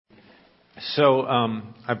So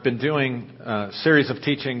I've been doing a series of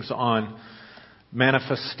teachings on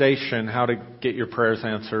manifestation, how to get your prayers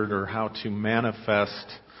answered or how to manifest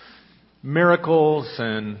miracles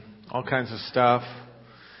and all kinds of stuff.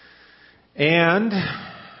 And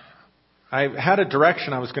I had a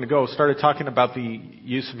direction I was going to go. Started talking about the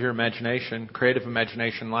use of your imagination, creative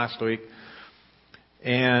imagination last week.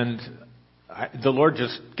 And the Lord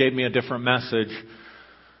just gave me a different message.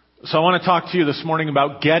 So I want to talk to you this morning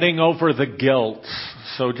about getting over the guilt.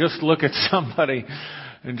 So just look at somebody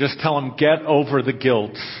and just tell them, get over the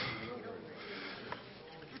guilt.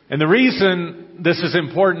 And the reason this is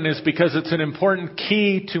important is because it's an important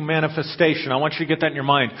key to manifestation. I want you to get that in your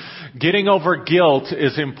mind. Getting over guilt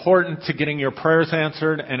is important to getting your prayers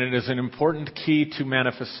answered, and it is an important key to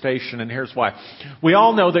manifestation. And here's why. We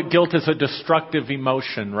all know that guilt is a destructive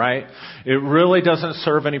emotion, right? It really doesn't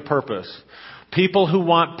serve any purpose. People who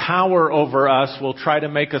want power over us will try to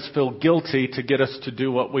make us feel guilty to get us to do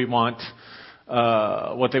what we want,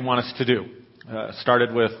 what they want us to do.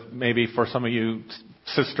 Started with maybe for some of you,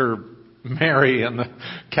 Sister Mary in the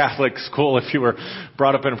Catholic school, if you were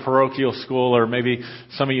brought up in a parochial school, or maybe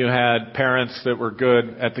some of you had parents that were good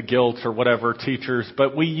at the guilt or whatever, teachers.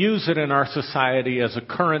 But we use it in our society as a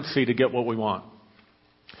currency to get what we want.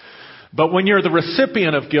 But when you're the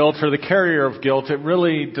recipient of guilt or the carrier of guilt, it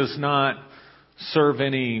really does not serve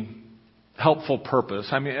any helpful purpose.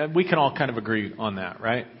 I mean, we can all kind of agree on that,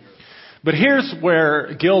 right? But here's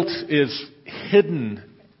where guilt is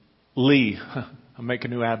hiddenly, I'll make a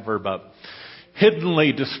new adverb up,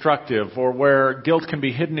 hiddenly destructive, or where guilt can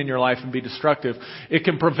be hidden in your life and be destructive. It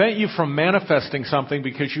can prevent you from manifesting something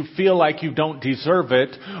because you feel like you don't deserve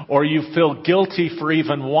it, or you feel guilty for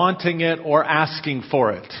even wanting it or asking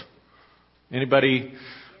for it. Anybody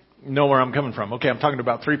know where I'm coming from? Okay, I'm talking to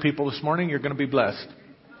about 3 people this morning. You're going to be blessed.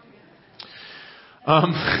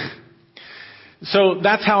 So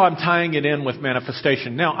that's how I'm tying it in with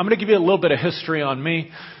manifestation. Now, I'm going to give you a little bit of history on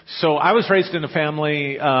me. So I was raised in a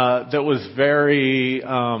family that was very,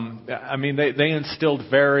 they instilled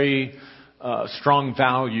very strong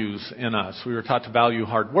values in us. We were taught to value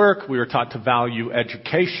hard work. We were taught to value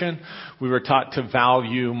education. We were taught to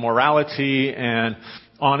value morality and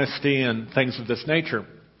honesty and things of this nature.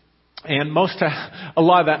 And a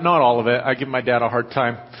lot of that, not all of it, I give my dad a hard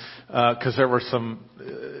time because there were some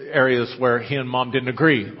areas where he and Mom didn't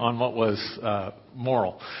agree on what was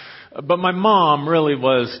moral. But my mom really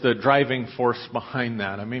was the driving force behind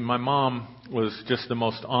that. I mean, my mom was just the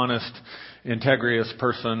most honest, integrous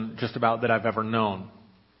person just about that I've ever known.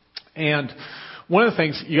 And one of the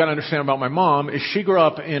things you got to understand about my mom is she grew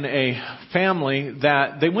up in a family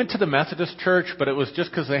that they went to the Methodist church, but it was just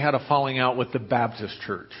because they had a falling out with the Baptist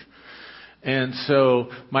church. And so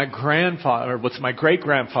my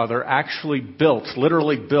great-grandfather actually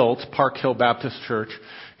literally built Park Hill Baptist Church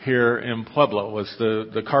here in Pueblo, was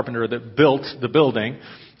the carpenter that built the building,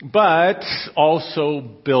 but also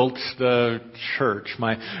built the church.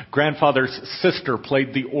 My grandfather's sister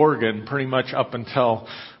played the organ pretty much up until,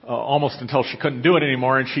 almost until she couldn't do it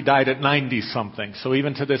anymore, and she died at 90-something. So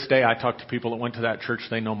even to this day, I talk to people that went to that church,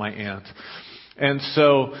 they know my aunt. And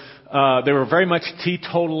so they were very much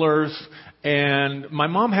teetotalers. And my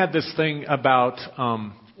mom had this thing about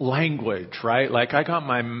language, right? Like I got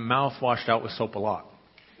my mouth washed out with soap a lot.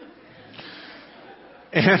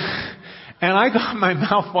 And I got my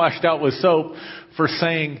mouth washed out with soap for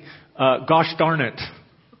saying, gosh darn it.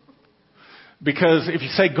 Because if you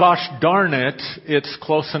say gosh darn it, it's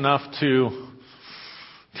close enough to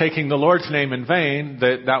taking the Lord's name in vain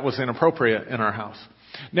that was inappropriate in our house.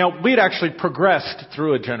 Now, we'd actually progressed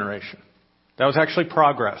through a generation. That was actually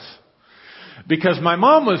progress. Because my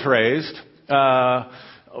mom was raised by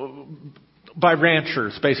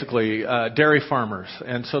ranchers, basically, dairy farmers.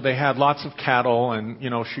 And so they had lots of cattle, and,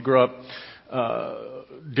 she grew up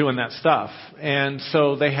doing that stuff. And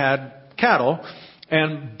so they had cattle,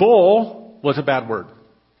 and bull was a bad word.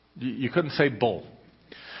 You couldn't say bull.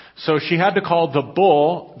 So she had to call the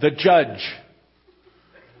bull the judge.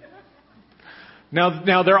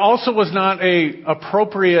 Now there also was not a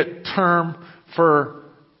appropriate term for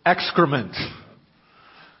excrement,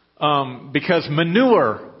 because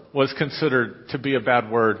manure was considered to be a bad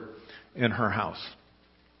word in her house.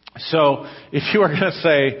 So if you were going to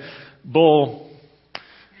say bull,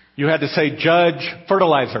 you had to say judge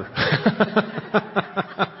fertilizer.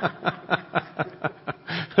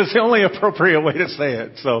 That's the only appropriate way to say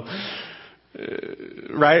it. So,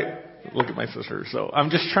 right? Look at my sister. So I'm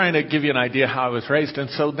just trying to give you an idea how I was raised. And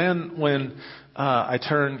so then when I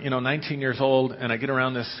turn, 19 years old, and I get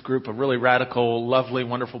around this group of really radical, lovely,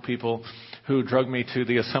 wonderful people who drug me to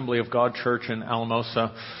the Assembly of God Church in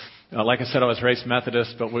Alamosa. Like I said, I was raised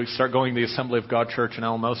Methodist, but we started going to the Assembly of God Church in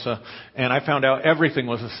Alamosa, and I found out everything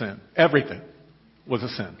was a sin. Everything was a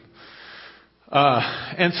sin.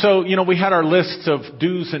 And so, we had our lists of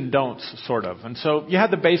do's and don'ts, sort of. And so you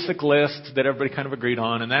had the basic list that everybody kind of agreed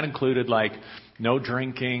on, and that included like no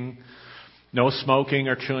drinking, no smoking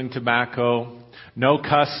or chewing tobacco, no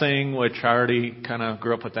cussing, which I already kind of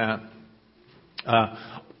grew up with that.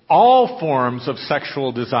 All forms of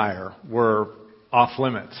sexual desire were off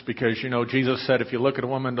limits because, Jesus said if you look at a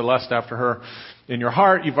woman to lust after her in your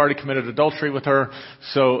heart, you've already committed adultery with her.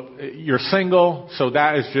 So you're single. So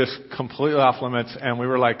that is just completely off limits. And we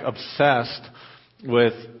were like obsessed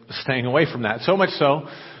with staying away from that. So much so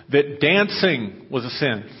that dancing was a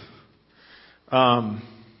sin.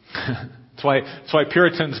 That's why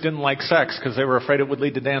Puritans didn't like sex, because they were afraid it would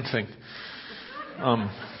lead to dancing.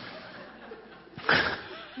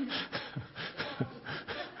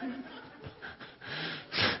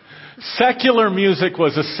 Secular music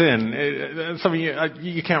was a sin. Some of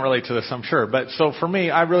you can't relate to this, I'm sure. But so for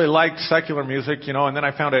me, I really liked secular music, and then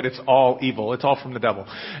I found out it's all evil. It's all from the devil.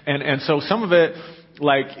 And so some of it,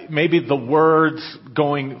 like maybe the words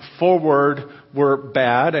going forward were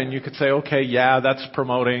bad, and you could say, okay, yeah, that's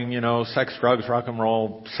promoting, sex, drugs, rock and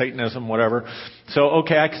roll, Satanism, whatever. So,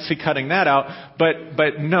 okay, I could see cutting that out.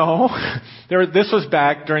 But no, this was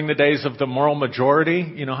back during the days of the moral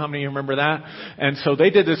majority. How many of you remember that? And so they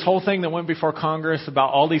did this whole thing that went before Congress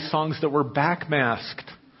about all these songs that were backmasked.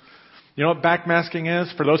 You know what backmasking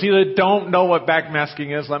is? For those of you that don't know what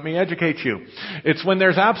backmasking is, let me educate you. It's when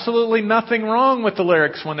there's absolutely nothing wrong with the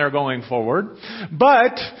lyrics when they're going forward.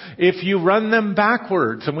 But if you run them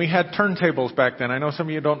backwards, and we had turntables back then. I know some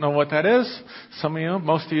of you don't know what that is. Some of you,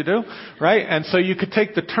 most of you do, right? And so you could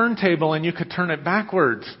take the turntable and you could turn it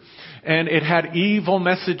backwards. And it had evil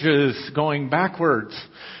messages going backwards.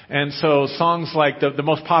 And so songs like the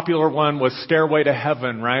most popular one was Stairway to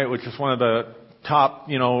Heaven, right? Which is one of the top,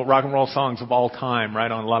 rock and roll songs of all time, right,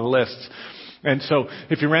 on a lot of lists. And so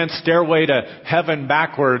if you ran Stairway to Heaven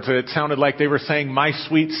backwards, it sounded like they were saying, My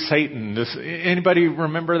Sweet Satan. Anybody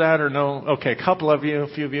remember that or no? Okay, a couple of you, a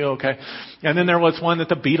few of you, okay. And then there was one that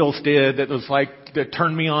the Beatles did that was like, that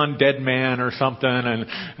Turn Me On Dead Man or something.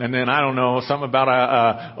 And then, I don't know, something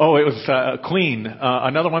about it was Queen.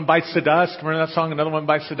 Another one, Bites the Dust. Remember that song? Another one,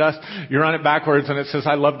 Bites the Dust. You run it backwards and it says,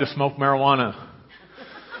 I love to smoke marijuana.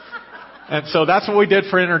 And so that's what we did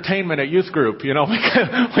for entertainment at youth group. We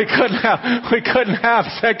couldn't have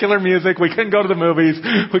secular music. We couldn't go to the movies.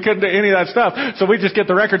 We couldn't do any of that stuff. So we just get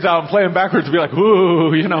the records out and play them backwards and be like,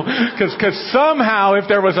 ooh, because somehow if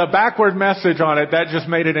there was a backward message on it, that just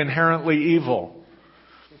made it inherently evil.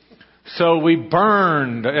 So we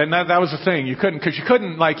burned, and that was the thing. You couldn't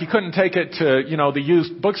take it to, the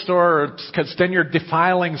used bookstore, because then you're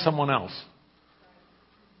defiling someone else.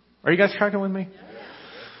 Are you guys tracking with me?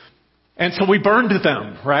 And so we burned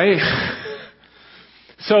them, right?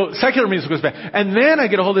 So secular music was bad. And then I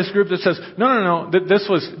get a hold of this group that says, no, this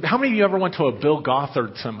was, how many of you ever went to a Bill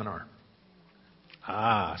Gothard seminar?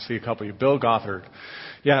 See a couple of you. Bill Gothard.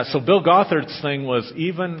 Yeah, so Bill Gothard's thing was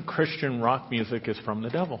even Christian rock music is from the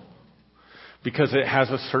devil. Because it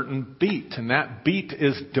has a certain beat, and that beat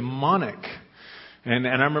is demonic. And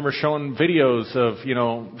I remember showing videos of,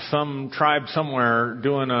 some tribe somewhere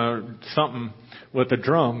doing something with a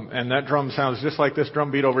drum, and that drum sounds just like this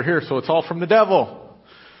drum beat over here, so it's all from the devil.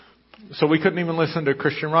 So we couldn't even listen to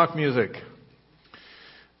Christian rock music.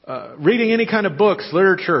 Reading any kind of books,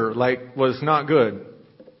 literature, was not good.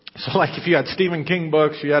 So if you had Stephen King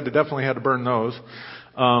books, you definitely had to burn those.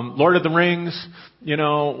 Lord of the Rings,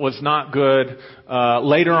 was not good.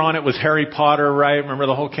 Later on it was Harry Potter, right? Remember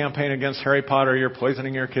the whole campaign against Harry Potter? You're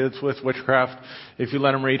poisoning your kids with witchcraft if you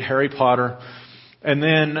let them read Harry Potter. And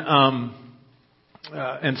then,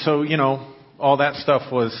 and so, all that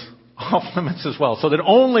stuff was off limits as well. So that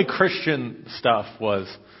only Christian stuff was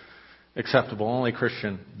acceptable, only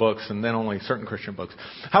Christian books, and then only certain Christian books.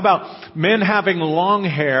 How about men having long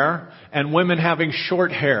hair and women having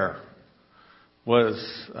short hair was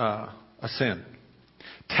a sin.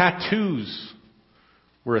 Tattoos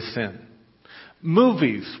were a sin.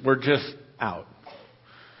 Movies were just out,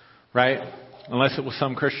 right? Unless it was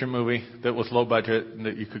some Christian movie that was low budget and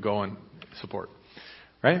that you could go and support.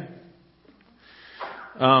 Right?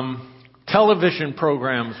 Television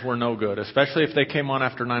programs were no good, especially if they came on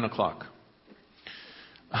after 9 o'clock.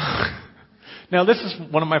 Now, this is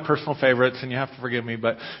one of my personal favorites, and you have to forgive me,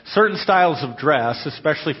 but certain styles of dress,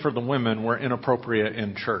 especially for the women, were inappropriate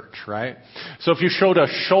in church, right? So if you showed a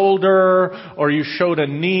shoulder or you showed a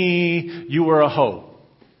knee, you were a hoe.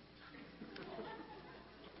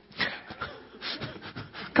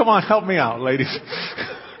 Come on, help me out, ladies.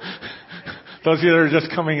 Those of you that are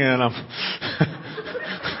just coming in,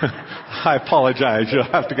 I apologize. You'll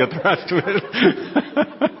have to get the rest of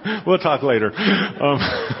it. We'll talk later.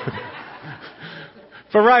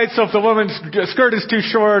 But right, so if the woman's skirt is too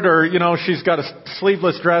short or, she's got a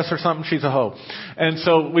sleeveless dress or something, she's a hoe. And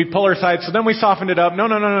so we pull her aside. So then we softened it up.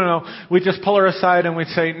 No. We just pull her aside and we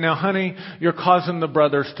say, now honey, you're causing the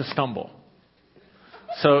brothers to stumble.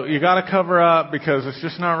 So you gotta cover up because it's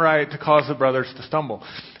just not right to cause the brothers to stumble.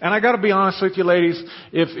 And I gotta be honest with you ladies,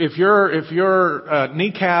 if your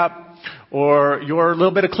kneecap or your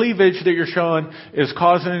little bit of cleavage that you're showing is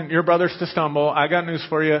causing your brothers to stumble, I got news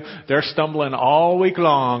for you. They're stumbling all week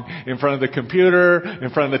long in front of the computer, in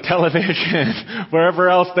front of the television, wherever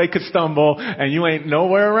else they could stumble, and you ain't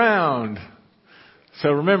nowhere around.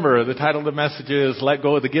 So remember, the title of the message is Let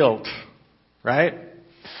Go of the Guilt, right?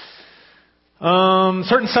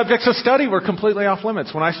 Certain subjects of study were completely off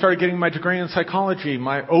limits. When I started getting my degree in psychology,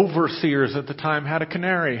 my overseers at the time had a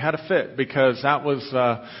canary, had a fit, because that was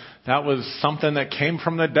something that came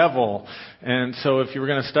from the devil. And so if you were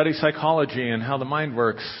going to study psychology and how the mind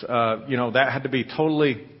works, that had to be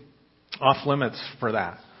totally off limits for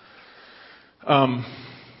that.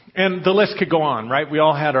 And the list could go on, right? We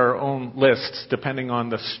all had our own lists depending on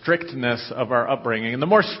the strictness of our upbringing. And the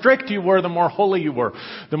more strict you were, the more holy you were.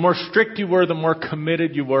 The more strict you were, the more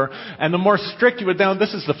committed you were. And the more strict you were, now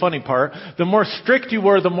this is the funny part, the more strict you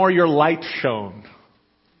were, the more your light shone.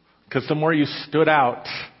 Because the more you stood out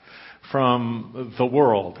from the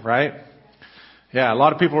world, right? Yeah, a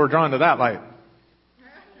lot of people were drawn to that light.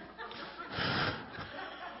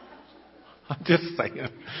 I'm just saying.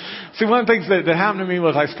 See, one of the things that happened to me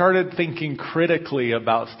was I started thinking critically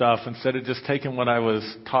about stuff instead of just taking what I was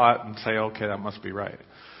taught and say, okay, that must be right.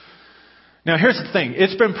 Now, here's the thing.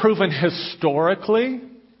 It's been proven historically,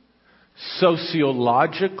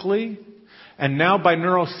 sociologically, and now by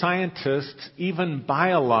neuroscientists, even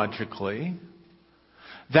biologically,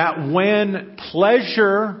 that when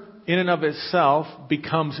pleasure in and of itself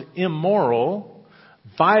becomes immoral,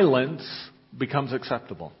 violence becomes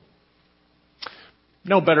acceptable.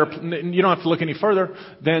 No better, you don't have to look any further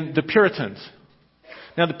than the Puritans.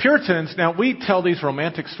 Now the Puritans, we tell these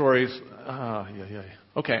romantic stories,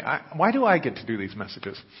 Okay, why do I get to do these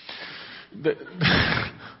messages?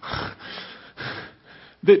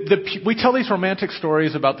 We tell these romantic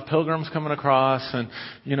stories about the pilgrims coming across and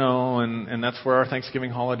that's where our Thanksgiving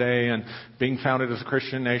holiday and being founded as a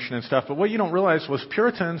Christian nation and stuff. But what you don't realize was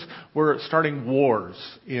Puritans were starting wars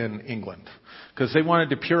in England because they wanted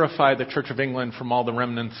to purify the Church of England from all the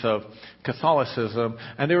remnants of Catholicism.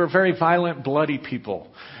 And they were very violent, bloody people.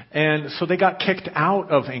 And so they got kicked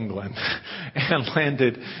out of England and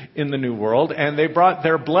landed in the New World. And they brought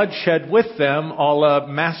their bloodshed with them, all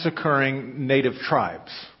massacring native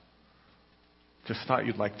tribes. Just thought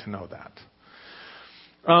you'd like to know that.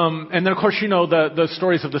 And then, of course, the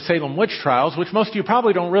stories of the Salem witch trials, which most of you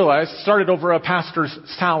probably don't realize started over a pastor's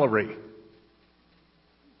salary.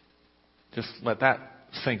 Just let that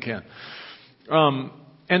sink in.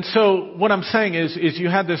 And so what I'm saying is you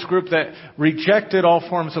had this group that rejected all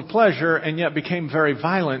forms of pleasure and yet became very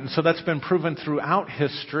violent. And so that's been proven throughout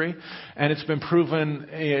history. And it's been proven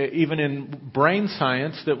even in brain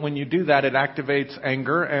science that when you do that, it activates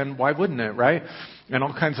anger. And why wouldn't it, right? And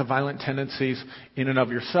all kinds of violent tendencies in and of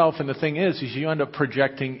yourself. And the thing is you end up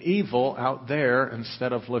projecting evil out there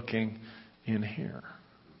instead of looking in here.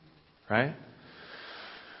 Right?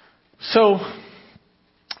 So,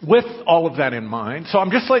 with all of that in mind, so I'm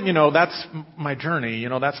just letting you know that's my journey.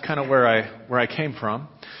 That's kind of where I came from,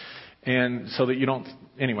 and so that you don't.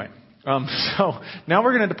 Anyway, so now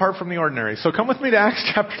we're going to depart from the ordinary. So come with me to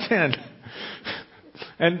Acts chapter 10.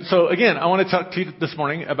 And so again, I want to talk to you this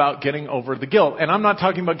morning about getting over the guilt. And I'm not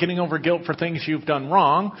talking about getting over guilt for things you've done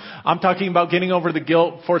wrong. I'm talking about getting over the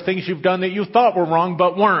guilt for things you've done that you thought were wrong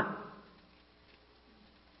but weren't.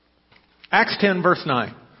 Acts 10 verse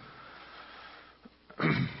 9.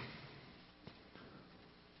 It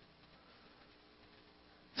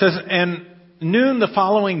says, and noon the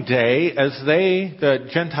following day, as the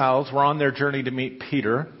Gentiles, were on their journey to meet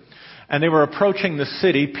Peter, and they were approaching the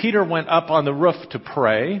city, Peter went up on the roof to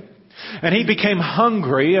pray, and he became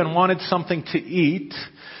hungry and wanted something to eat.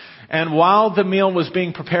 And while the meal was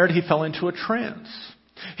being prepared, he fell into a trance.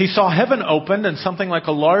 He saw heaven opened and something like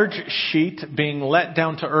a large sheet being let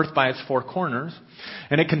down to earth by its four corners.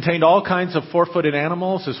 And it contained all kinds of four-footed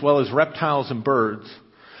animals as well as reptiles and birds.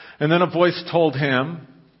 And then a voice told him,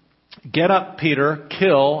 "Get up, Peter,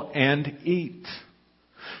 kill and eat."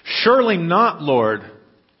 "Surely not, Lord,"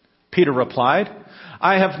 Peter replied.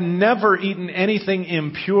 "I have never eaten anything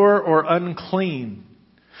impure or unclean."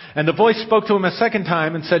 And the voice spoke to him a second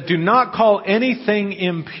time and said, "Do not call anything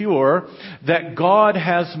impure that God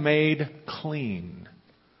has made clean."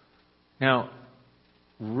 Now,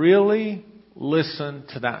 really listen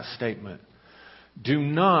to that statement. Do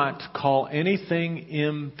not call anything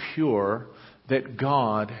impure that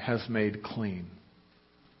God has made clean.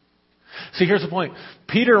 See, here's the point.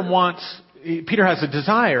 Peter has a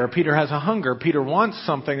desire. Peter has a hunger. Peter wants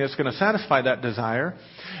something that's going to satisfy that desire.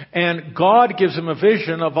 And God gives him a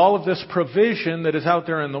vision of all of this provision that is out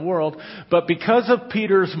there in the world. But because of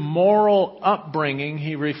Peter's moral upbringing,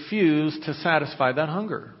 he refused to satisfy that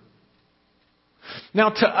hunger. Now,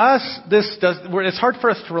 to us, it's hard for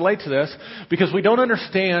us to relate to this because we don't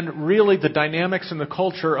understand really the dynamics and the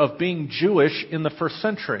culture of being Jewish in the first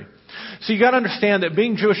century. So you got to understand that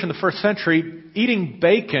being Jewish in the first century, eating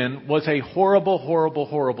bacon was a horrible, horrible,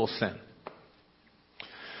 horrible sin.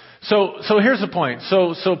 So here's the point.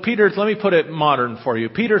 So Peter's, let me put it modern for you.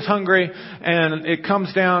 Peter's hungry and it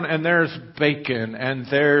comes down and there's bacon and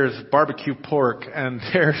there's barbecue pork and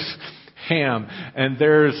there's ham, and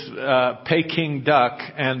there's Peking duck,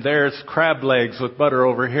 and there's crab legs with butter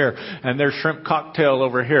over here, and there's shrimp cocktail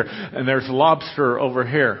over here, and there's lobster over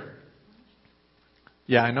here.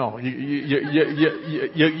 Yeah, I know.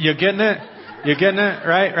 You getting it? You getting it?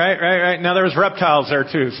 Right. Now there's reptiles there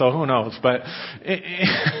too, so who knows? But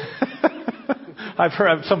I've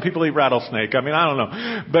heard some people eat rattlesnake. I mean, I don't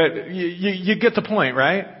know, but you get the point,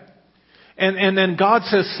 right? And then God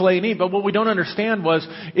says slay and eat, but what we don't understand was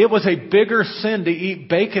it was a bigger sin to eat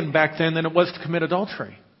bacon back then than it was to commit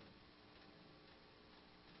adultery.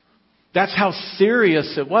 That's how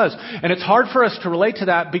serious it was. And it's hard for us to relate to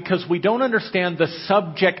that because we don't understand the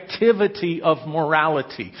subjectivity of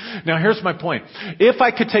morality. Now here's my point. If I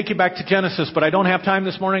could take you back to Genesis, but I don't have time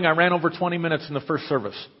this morning, I ran over 20 minutes in the first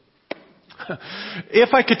service.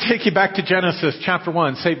 If I could take you back to Genesis chapter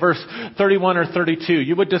 1, say verse 31 or 32,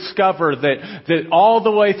 you would discover that all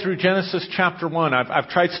the way through Genesis chapter 1, I've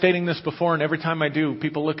tried stating this before, and every time I do,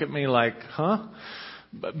 people look at me like, huh?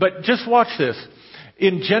 But just watch this.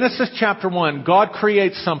 In Genesis chapter 1, God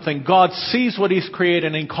creates something. God sees what He's created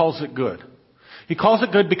and He calls it good. He calls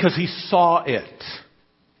it good because He saw it.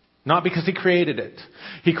 Not because He created it.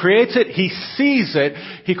 He creates it, He sees it,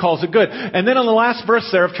 He calls it good. And then on the last verse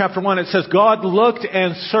there of chapter 1, it says, God looked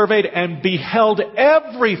and surveyed and beheld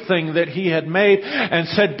everything that He had made and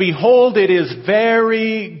said, behold, it is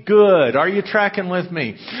very good. Are you tracking with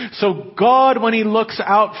me? So God, when He looks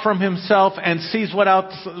out from Himself and sees what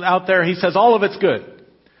out there, He says, all of it's good.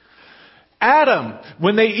 Adam,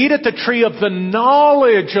 when they eat at the tree of the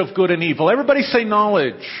knowledge of good and evil, everybody say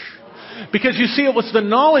knowledge. Because you see, it was the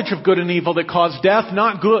knowledge of good and evil that caused death,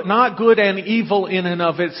 not good and evil in and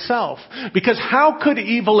of itself. Because how could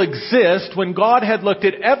evil exist when God had looked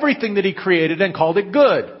at everything that He created and called it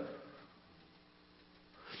good?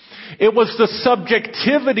 It was the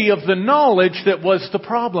subjectivity of the knowledge that was the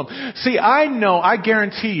problem. See, I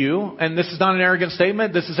guarantee you, and this is not an arrogant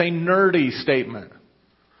statement, this is a nerdy statement.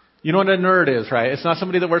 You know what a nerd is, right? It's not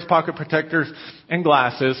somebody that wears pocket protectors and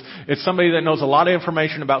glasses. It's somebody that knows a lot of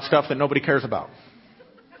information about stuff that nobody cares about.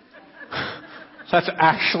 That's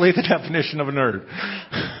actually the definition of a nerd.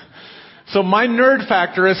 So my nerd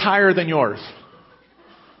factor is higher than yours.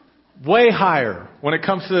 Way higher when it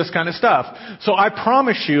comes to this kind of stuff. So I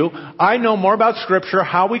promise you, I know more about Scripture,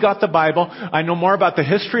 how we got the Bible. I know more about the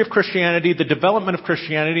history of Christianity, the development of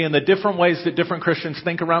Christianity, and the different ways that different Christians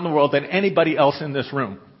think around the world than anybody else in this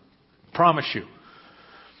room. Promise you.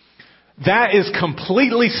 That is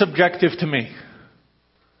completely subjective to me.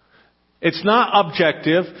 It's not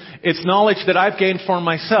objective. It's knowledge that I've gained for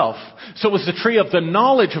myself. So it was the tree of the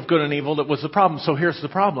knowledge of good and evil that was the problem. So here's the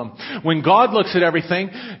problem. When God looks at everything,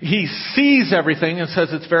 He sees everything and says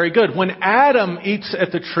it's very good. When Adam eats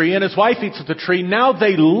at the tree and his wife eats at the tree, now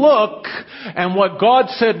they look, and what God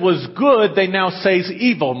said was good, they now say is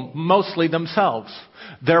evil, mostly themselves.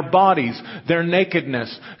 Their bodies, their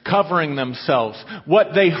nakedness, covering themselves. What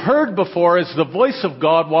they heard before is the voice of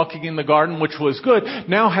God walking in the garden, which was good,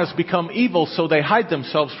 now has become evil, so they hide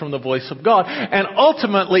themselves from the voice of God. And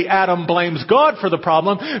ultimately, Adam blames God for the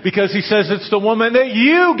problem because he says, it's the woman that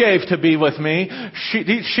you gave to be with me.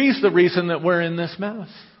 She's the reason that we're in this mess.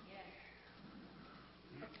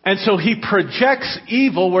 And so he projects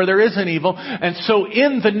evil where there isn't evil. And so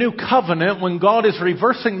in the new covenant, when God is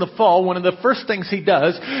reversing the fall, one of the first things He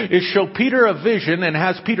does is show Peter a vision and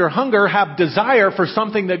has Peter have desire for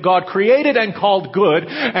something that God created and called good.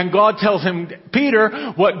 And God tells him,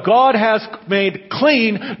 Peter, what God has made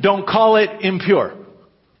clean, don't call it impure.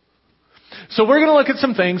 So we're going to look at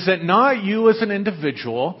some things that not you as an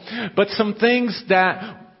individual, but some things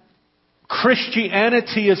that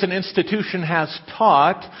Christianity as an institution has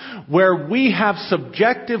taught, where we have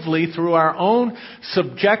subjectively, through our own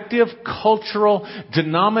subjective, cultural,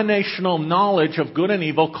 denominational knowledge of good and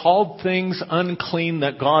evil, called things unclean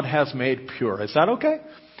that God has made pure. Is that okay?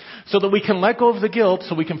 So that we can let go of the guilt,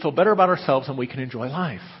 so we can feel better about ourselves and we can enjoy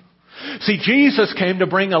life. See, Jesus came to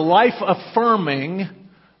bring a life-affirming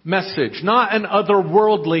message, not an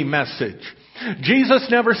otherworldly message. Jesus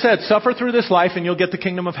never said, suffer through this life and you'll get the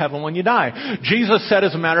kingdom of heaven when you die. Jesus said,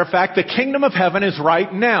 as a matter of fact, the kingdom of heaven is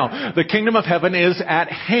right now. The kingdom of heaven is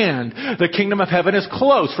at hand. The kingdom of heaven is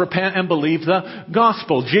close. Repent and believe the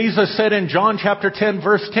gospel. Jesus said in John chapter 10,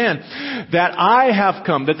 verse 10, that I have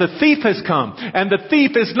come, that the thief has come. And the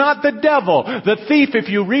thief is not the devil. The thief, if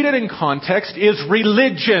you read it in context, is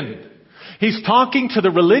religion. He's talking to the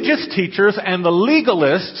religious teachers and the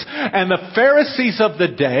legalists and the Pharisees of the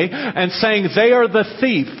day and saying they are the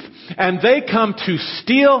thief. And they come to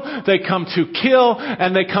steal, they come to kill,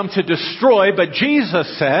 and they come to destroy. But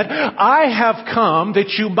Jesus said, I have come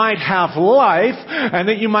that you might have life and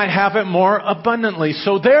that you might have it more abundantly.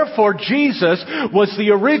 So therefore, Jesus was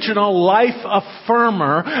the original life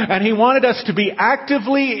affirmer, and He wanted us to be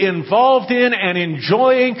actively involved in and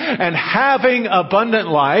enjoying and having abundant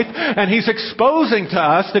life. And He's exposing to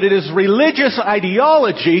us that it is religious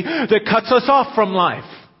ideology that cuts us off from life.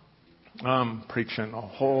 I'm preaching a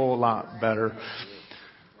whole lot better.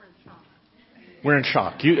 We're in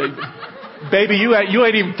shock. Baby, you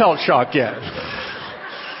ain't even felt shock yet.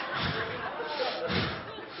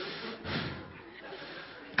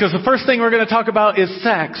 Because the first thing we're going to talk about is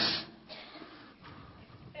sex.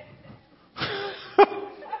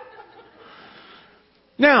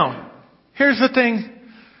 Now, here's the thing.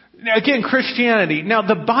 Again, Christianity. Now,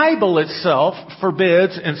 the Bible itself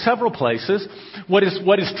forbids in several places what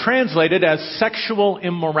is translated as sexual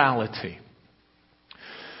immorality.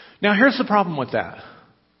 Now, here's the problem with that.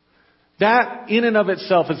 That, in and of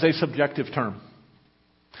itself, is a subjective term.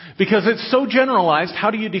 Because it's so generalized,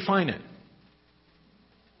 how do you define it?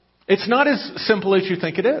 It's not as simple as you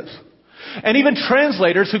think it is. And even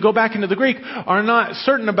translators who go back into the Greek are not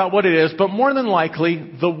certain about what it is, but more than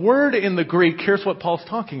likely, the word in the Greek, here's what Paul's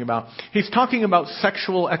talking about. He's talking about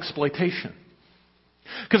sexual exploitation.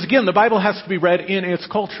 Because again, the Bible has to be read in its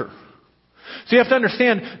culture. So you have to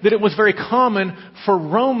understand that it was very common for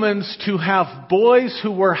Romans to have boys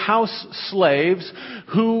who were house slaves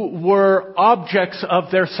who were objects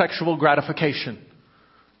of their sexual gratification.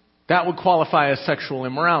 That would qualify as sexual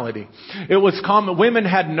immorality. It was common. Women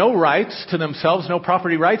had no rights to themselves, no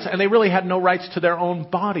property rights, and they really had no rights to their own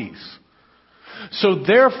bodies. So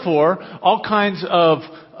therefore, all kinds of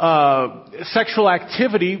sexual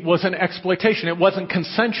activity was an exploitation. It wasn't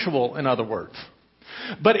consensual, in other words.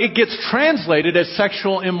 But it gets translated as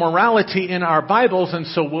sexual immorality in our Bibles, and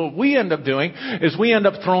so what we end up doing is we end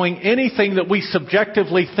up throwing anything that we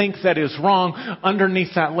subjectively think that is wrong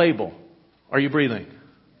underneath that label. Are you breathing?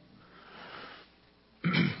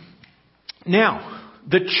 Now,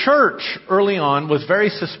 the church early on was very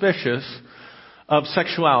suspicious of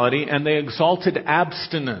sexuality, and they exalted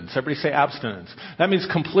abstinence. Everybody say abstinence. That means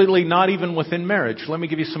completely not even within marriage. Let me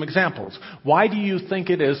give you some examples. Why do you think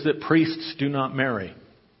it is that priests do not marry?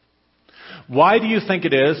 Why do you think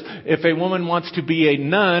it is if a woman wants to be a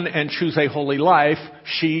nun and choose a holy life,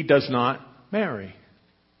 she does not marry?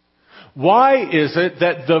 Why is it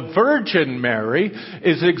that the Virgin Mary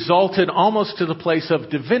is exalted almost to the place of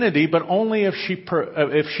divinity, but only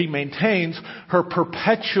if she maintains her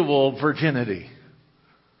perpetual virginity?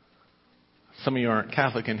 Some of you aren't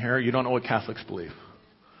Catholic in here. You don't know what Catholics believe.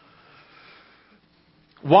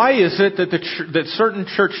 Why is it that certain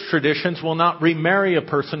church traditions will not remarry a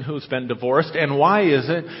person who's been divorced? And why is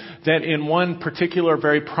it that in one particular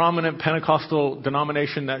very prominent Pentecostal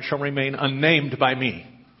denomination that shall remain unnamed by me,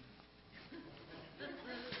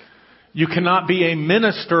 you cannot be a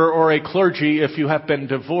minister or a clergy if you have been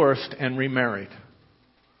divorced and remarried?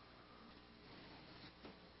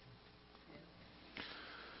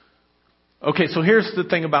 Okay, so here's the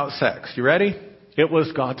thing about sex. You ready? It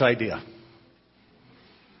was God's idea.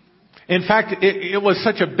 In fact, it was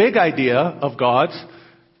such a big idea of God's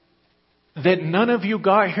that none of you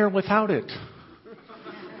got here without it.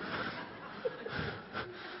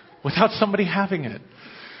 Without somebody having it.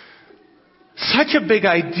 Such a big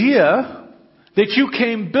idea that you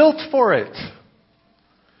came built for it.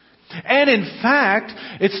 And in fact,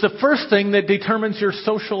 it's the first thing that determines your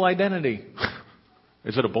social identity.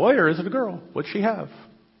 Is it a boy or is it a girl? What's she have?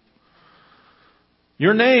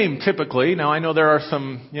 Your name, typically. Now, I know there are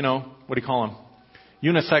some, what do you call them?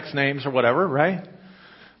 Unisex names or whatever, right?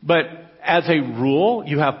 But as a rule,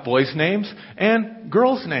 you have boys' names and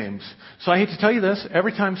girls' names. So I hate to tell you this,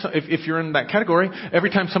 every time, if you're in that category,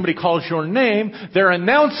 every time somebody calls your name, they're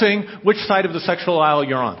announcing which side of the sexual aisle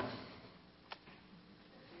you're on.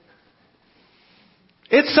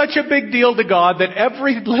 It's such a big deal to God that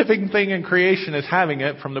every living thing in creation is having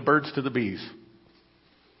it, from the birds to the bees.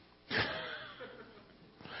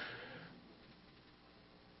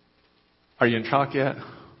 Are you in shock yet?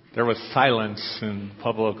 There was silence in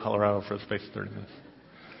Pueblo, Colorado for the space of 30 minutes.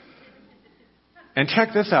 And check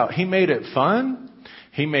this out. He made it fun.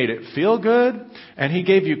 He made it feel good. And He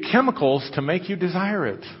gave you chemicals to make you desire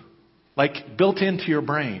it. Like built into your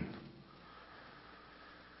brain.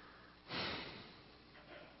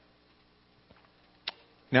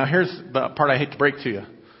 Now here's the part I hate to break to you.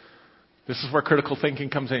 This is where critical thinking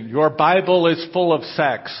comes in. Your Bible is full of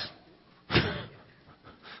sex.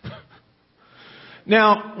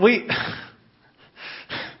 Now,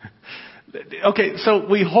 so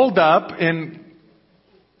we hold up in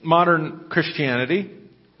modern Christianity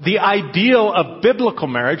the ideal of biblical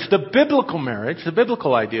marriage. The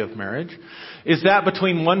biblical idea of marriage is that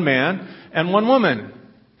between one man and one woman.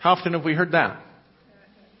 How often have we heard that?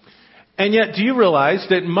 And yet, do you realize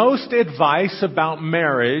that most advice about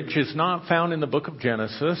marriage is not found in the book of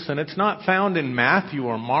Genesis, and it's not found in Matthew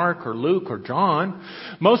or Mark or Luke or John?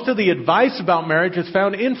 Most of the advice about marriage is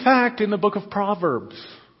found, in fact, in the book of Proverbs.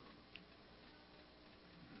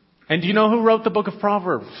 And do you know who wrote the book of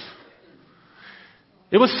Proverbs?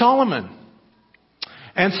 It was Solomon.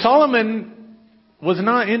 And Solomon was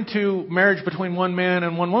not into marriage between one man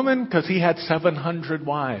and one woman because he had 700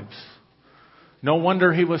 wives. No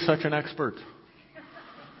wonder he was such an expert.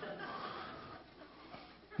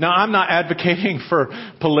 Now, I'm not advocating for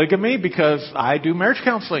polygamy because I do marriage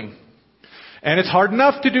counseling. And it's hard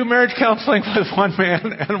enough to do marriage counseling with one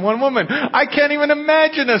man and one woman. I can't even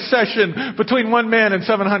imagine a session between one man and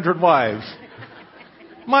 700 wives.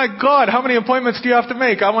 My God, how many appointments do you have to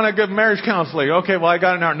make? I want to give marriage counseling. Okay, well, I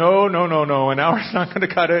got an hour. No. An hour's not going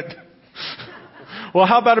to cut it. Well,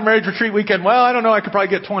 how about a marriage retreat weekend? Well, I don't know. I could probably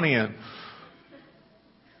get 20 in.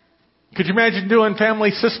 Could you imagine doing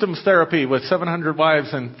family systems therapy with 700 wives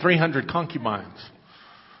and 300 concubines?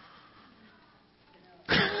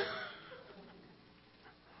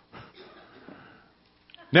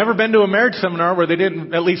 Never been to a marriage seminar where they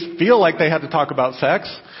didn't at least feel like they had to talk about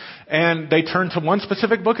sex, and they turned to one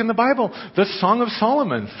specific book in the Bible, the Song of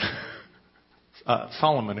Solomon.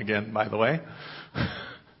 Solomon again, by the way.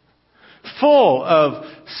 Full of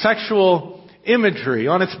sexual imagery.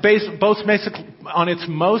 On its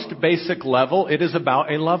most basic level, it is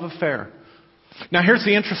about a love affair. Now, here's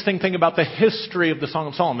the interesting thing about the history of the Song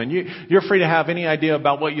of Solomon. You're free to have any idea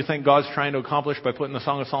about what you think God's trying to accomplish by putting the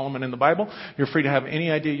Song of Solomon in the Bible. You're free to have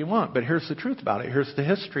any idea you want. But here's the truth about it. Here's the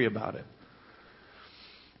history about it.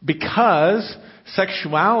 Because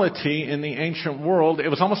sexuality in the ancient world,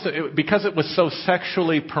 because it was so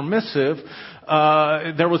sexually permissive,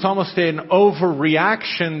 there was almost an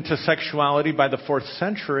overreaction to sexuality by the 4th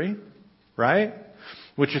century, right?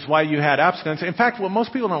 Which is why you had abstinence. In fact, what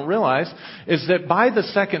most people don't realize is that by the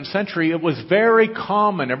 2nd century, it was very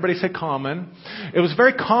common, everybody say common, it was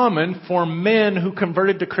very common for men who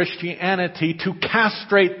converted to Christianity to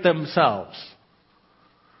castrate themselves.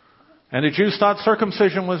 And the Jews thought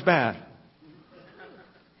circumcision was bad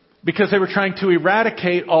because they were trying to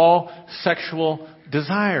eradicate all sexual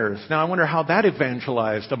desires. Now, I wonder how that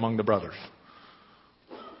evangelized among the brothers.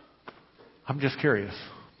 I'm just curious.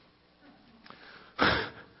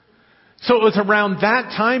 So it was around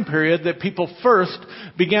that time period that people first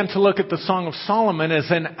began to look at the Song of Solomon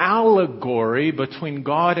as an allegory between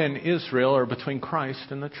God and Israel, or between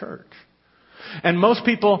Christ and the church. And most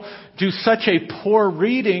people do such a poor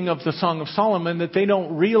reading of the Song of Solomon that they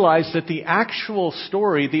don't realize that the actual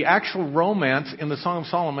story, the actual romance in the Song of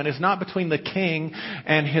Solomon is not between the king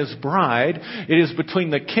and his bride. It is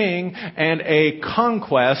between the king and a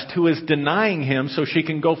conquest who is denying him so she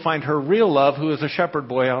can go find her real love, who is a shepherd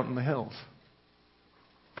boy out in the hills.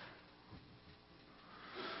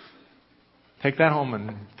 Take that home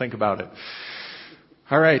and think about it.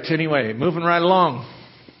 All right, anyway, moving right along.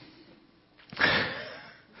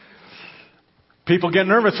 People get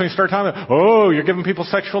nervous when you start talking about, you're giving people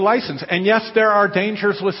sexual license. And yes, there are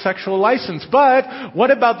dangers with sexual license. But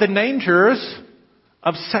what about the dangers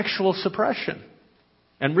of sexual suppression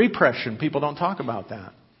and repression? People don't talk about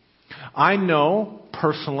that. I know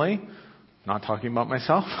personally, not talking about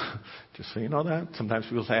myself, just so you know that. Sometimes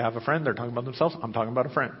people say, I have a friend. They're talking about themselves. I'm talking about a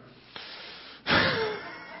friend.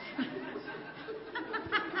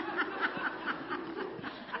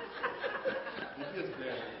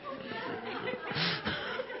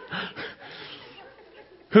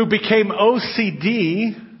 who became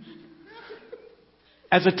OCD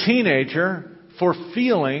as a teenager for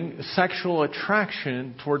feeling sexual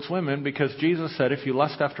attraction towards women, because Jesus said, if you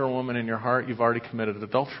lust after a woman in your heart, you've already committed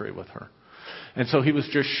adultery with her. And so he was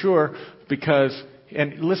just sure because,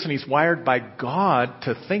 and listen, he's wired by God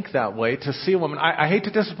to think that way, to see a woman. I hate to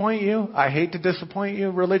disappoint you. I hate to disappoint you,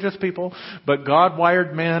 religious people, but God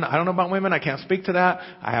wired men. I don't know about women. I can't speak to that.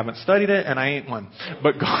 I haven't studied it, and I ain't one.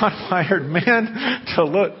 But God wired men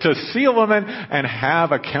to see a woman and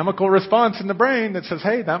have a chemical response in the brain that says,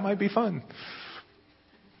 hey, that might be fun.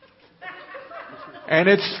 And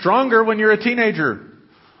it's stronger when you're a teenager.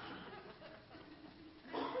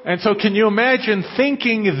 And so can you imagine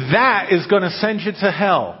thinking that is going to send you to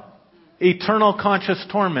hell? Eternal conscious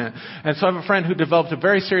torment. And so I have a friend who developed a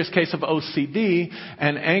very serious case of OCD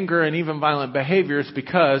and anger and even violent behaviors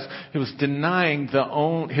because he was denying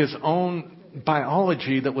his own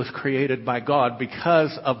biology that was created by God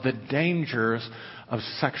because of the dangers of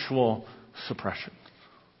sexual suppression.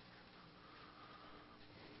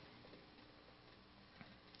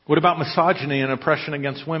 What about misogyny and oppression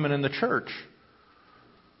against women in the church?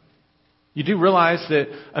 You do realize that,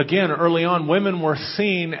 again, early on, women were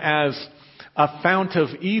seen as a fount of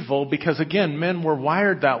evil because, again, men were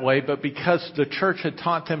wired that way, but because the church had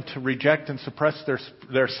taught them to reject and suppress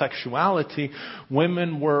their sexuality,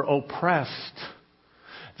 women were oppressed.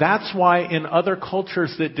 That's why in other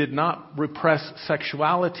cultures that did not repress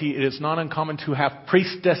sexuality, it is not uncommon to have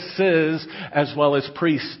priestesses as well as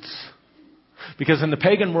priests. Because in the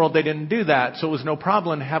pagan world, they didn't do that. So it was no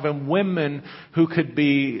problem having women who could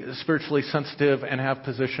be spiritually sensitive and have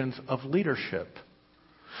positions of leadership.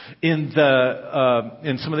 In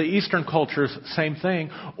some of the Eastern cultures, same thing.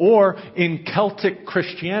 Or in Celtic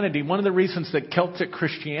Christianity, one of the reasons that Celtic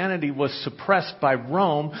Christianity was suppressed by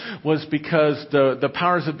Rome was because the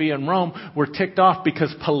powers that be in Rome were ticked off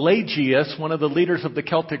because Pelagius, one of the leaders of the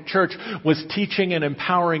Celtic church, was teaching and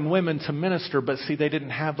empowering women to minister. But see, they didn't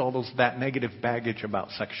have that negative baggage about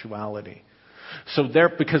sexuality. So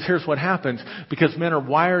because here's what happens. Because men are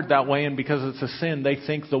wired that way and because it's a sin, they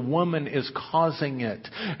think the woman is causing it.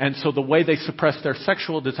 And so the way they suppress their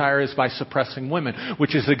sexual desire is by suppressing women,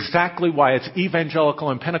 which is exactly why it's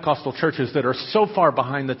evangelical and Pentecostal churches that are so far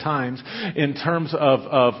behind the times in terms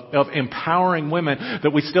of empowering women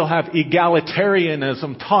that we still have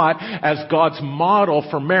egalitarianism taught as God's model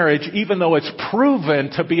for marriage, even though it's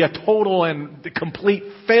proven to be a total and complete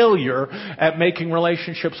failure at making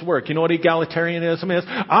relationships work. You know what egalitarianism is?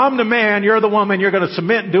 I'm the man, you're the woman, you're going to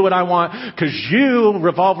submit and do what I want because you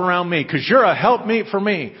revolve around me, because you're a helpmeet for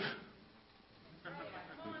me.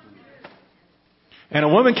 And a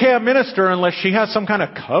woman can't minister unless she has some kind of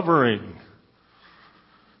covering.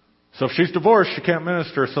 So if she's divorced, she can't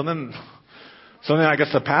minister. So then I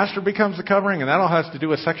guess the pastor becomes the covering, and that all has to do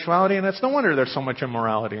with sexuality, and it's no wonder there's so much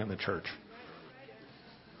immorality in the church.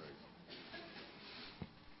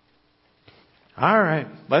 All right,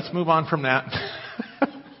 let's move on from that.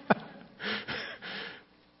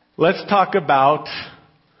 Let's talk about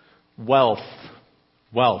wealth.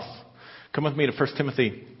 Wealth. Come with me to 1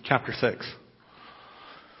 Timothy chapter 6,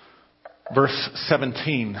 verse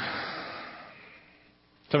 17.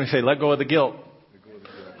 Somebody say, let go of the guilt.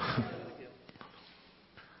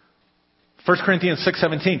 1 Corinthians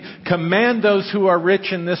 6:17. Command those who are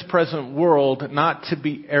rich in this present world not to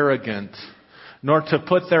be arrogant, nor to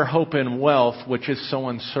put their hope in wealth, which is so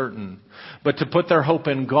uncertain, but to put their hope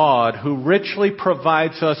in God, who richly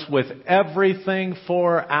provides us with everything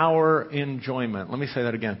for our enjoyment. Let me say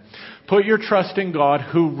that again. Put your trust in God,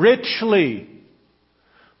 who richly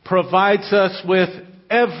provides us with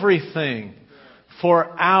everything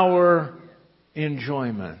for our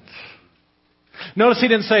enjoyment. Notice he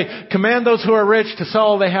didn't say, command those who are rich to sell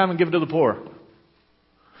all they have and give it to the poor.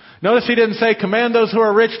 Notice he didn't say, command those who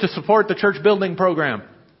are rich to support the church building program.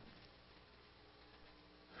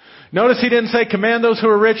 Notice he didn't say, command those who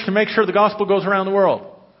are rich to make sure the gospel goes around the world.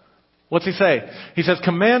 What's he say? He says,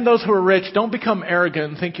 command those who are rich, don't become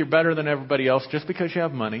arrogant and think you're better than everybody else just because you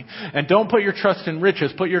have money. And don't put your trust in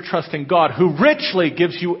riches, put your trust in God, who richly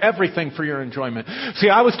gives you everything for your enjoyment. See,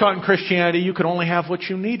 I was taught in Christianity you could only have what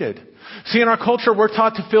you needed. See, in our culture, we're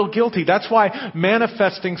taught to feel guilty. That's why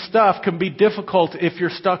manifesting stuff can be difficult if you're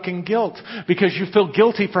stuck in guilt. Because you feel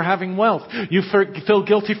guilty for having wealth. You feel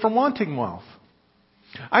guilty for wanting wealth.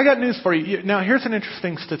 I got news for you. Now, here's an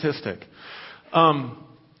interesting statistic.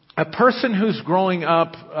 A person who's growing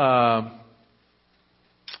up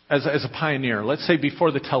as a pioneer, let's say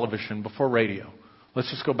before the television, before radio. Let's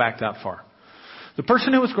just go back that far. The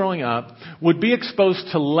person who was growing up would be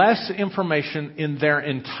exposed to less information in their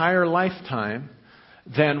entire lifetime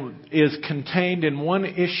than is contained in one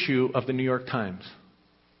issue of the New York Times.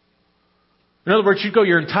 In other words, you'd go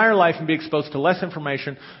your entire life and be exposed to less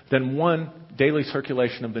information than one daily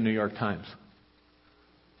circulation of the New York Times.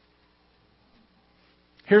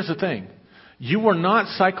 Here's the thing. You were not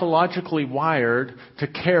psychologically wired to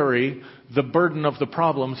carry the burden of the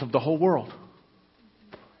problems of the whole world.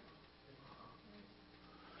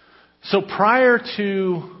 So prior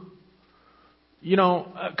to,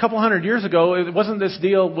 a couple hundred years ago, it wasn't this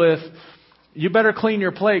deal with, you better clean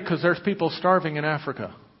your plate because there's people starving in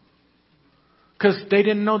Africa. Because they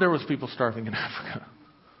didn't know there was people starving in Africa.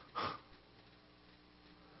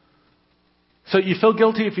 So you feel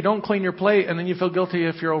guilty if you don't clean your plate, and then you feel guilty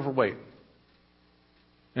if you're overweight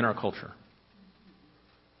in our culture.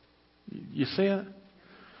 You see it?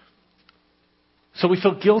 So we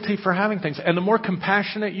feel guilty for having things. And the more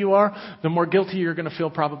compassionate you are, the more guilty you're going to feel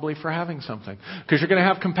probably for having something. Because you're going to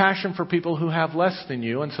have compassion for people who have less than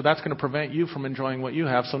you, and so that's going to prevent you from enjoying what you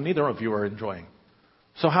have, so neither of you are enjoying.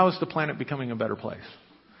 So how is the planet becoming a better place?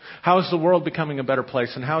 How is the world becoming a better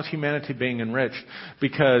place? And how is humanity being enriched?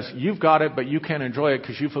 Because you've got it, but you can't enjoy it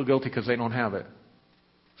because you feel guilty because they don't have it.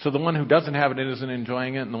 So the one who doesn't have it isn't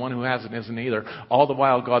enjoying it, and the one who has it isn't either. All the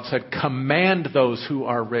while God said, command those who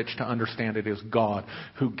are rich to understand it is God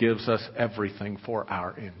who gives us everything for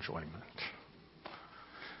our enjoyment.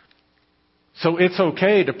 So it's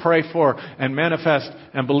okay to pray for and manifest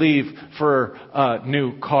and believe for a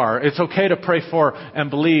new car. It's okay to pray for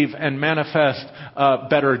and believe and manifest a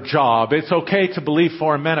better job. It's okay to believe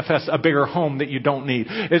for and manifest a bigger home that you don't need.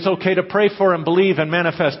 It's okay to pray for and believe and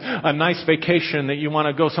manifest a nice vacation that you want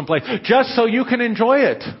to go someplace just so you can enjoy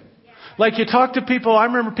it. Like you talk to people, I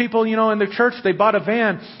remember people, in the church, they bought a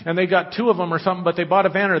van and they got 2 of them or something, but they bought a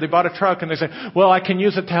van or they bought a truck and they say, well, I can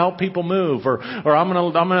use it to help people move or I'm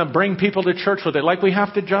going to bring people to church with it. Like we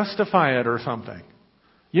have to justify it or something.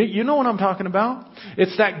 You know what I'm talking about?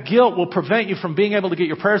 It's that guilt will prevent you from being able to get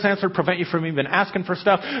your prayers answered, prevent you from even asking for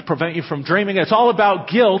stuff, prevent you from dreaming. It's all about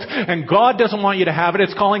guilt, and God doesn't want you to have it.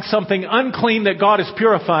 It's calling something unclean that God has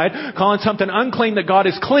purified, calling something unclean that God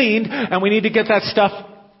has cleaned, and we need to get that stuff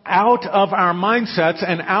out of our mindsets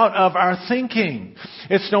and out of our thinking.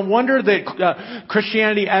 It's no wonder that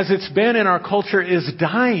Christianity, as it's been in our culture, is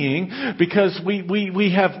dying because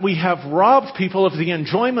we have robbed people of the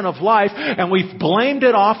enjoyment of life and we've blamed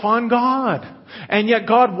it off on God. And yet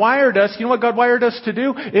God wired us. You know what God wired us to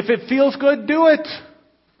do? If it feels good, do it.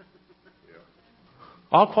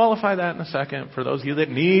 I'll qualify that in a second for those of you that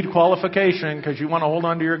need qualification because you want to hold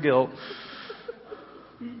on to your guilt.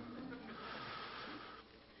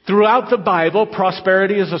 Throughout the Bible,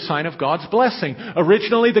 prosperity is a sign of God's blessing.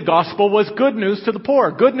 Originally, the gospel was good news to the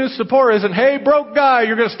poor. Good news to the poor isn't, hey, broke guy,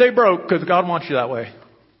 you're going to stay broke because God wants you that way.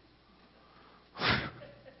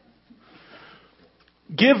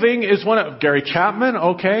 Giving is one of Gary Chapman,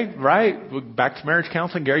 okay, right? Back to marriage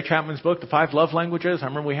counseling, Gary Chapman's book, The 5 Love Languages. I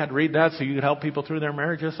remember we had to read that so you could help people through their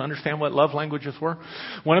marriages, understand what love languages were.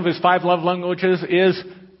 One of his 5 love languages is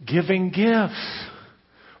giving gifts.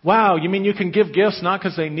 Wow, you mean you can give gifts not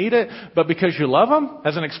because they need it, but because you love them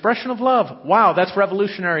as an expression of love? Wow, that's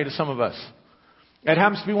revolutionary to some of us. It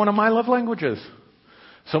happens to be one of my love languages.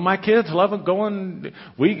 So my kids love going.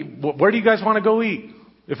 Where do you guys want to go eat?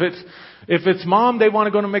 If it's mom, they want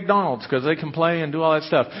to go to McDonald's because they can play and do all that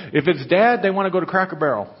stuff. If it's dad, they want to go to Cracker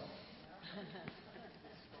Barrel.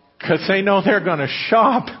 Because they know they're going to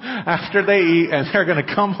shop after they eat and they're going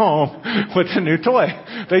to come home with a new toy.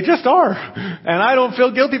 They just are. And I don't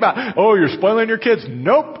feel guilty about it. Oh, you're spoiling your kids.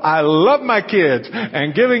 Nope. I love my kids.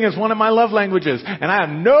 And giving is one of my love languages. And I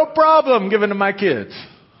have no problem giving to my kids.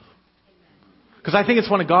 Because I think it's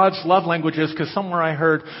one of God's love languages because somewhere I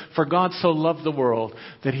heard, for God so loved the world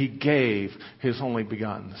that He gave His only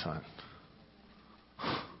begotten Son.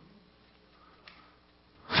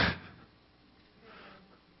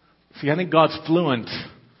 See, I think God's fluent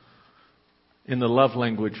in the love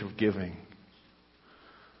language of giving.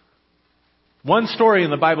 One story in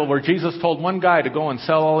the Bible where Jesus told one guy to go and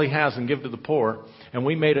sell all he has and give to the poor, and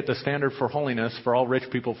we made it the standard for holiness for all rich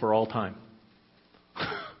people for all time.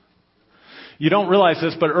 You don't realize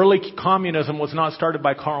this, but early communism was not started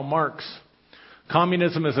by Karl Marx.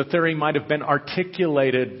 Communism as a theory might have been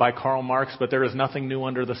articulated by Karl Marx, but there is nothing new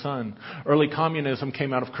under the sun. Early communism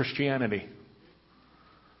came out of Christianity.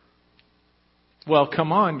 Well,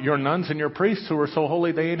 come on, your nuns and your priests who are so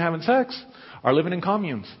holy they ain't having sex are living in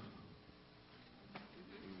communes.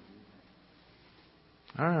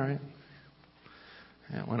 All right.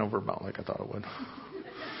 Yeah, it went over about like I thought it would.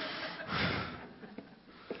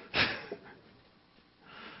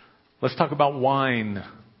 Let's talk about wine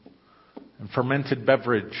and fermented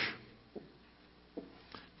beverage.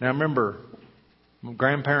 Now remember,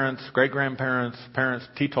 grandparents, great-grandparents, parents,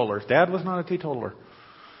 teetotalers. Dad was not a teetotaler.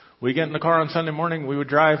 We get in the car on Sunday morning, we would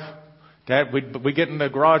drive. Dad, we'd get in the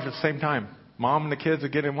garage at the same time. Mom and the kids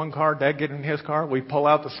would get in one car, Dad get in his car. We'd pull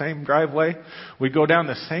out the same driveway. We'd go down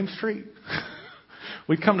the same street.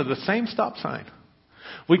 We'd come to the same stop sign.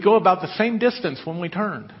 We'd go about the same distance when we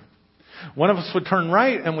turned. One of us would turn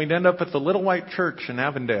right and we'd end up at the Little White Church in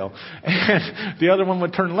Avondale. And the other one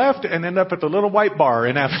would turn left and end up at the Little White Bar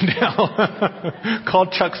in Avondale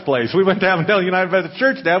called Chuck's Place. We went to Avondale United Methodist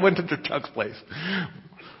Church. Dad went to Chuck's Place.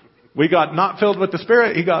 We got not filled with the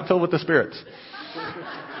Spirit. He got filled with the spirits.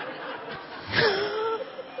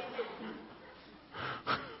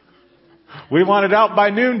 We wanted out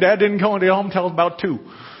by noon. Dad didn't go into home until about 2.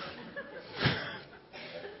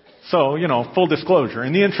 So, full disclosure,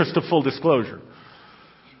 in the interest of full disclosure.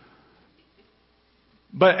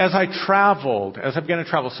 But as I began to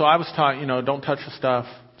travel, so I was taught, don't touch the stuff,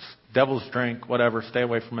 devil's drink, whatever, stay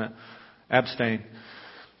away from it, abstain.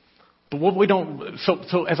 But what we don't,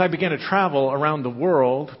 so as I began to travel around the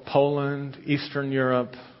world, Poland, Eastern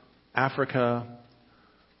Europe, Africa,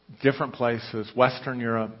 different places, Western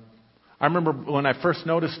Europe. I remember when I first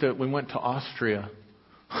noticed it, we went to Austria.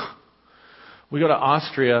 We go to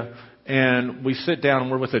Austria and we sit down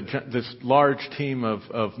and we're with this large team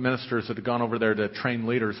of ministers that had gone over there to train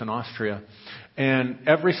leaders in Austria. And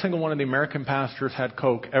every single one of the American pastors had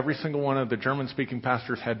Coke. Every single one of the German-speaking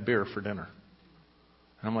pastors had beer for dinner.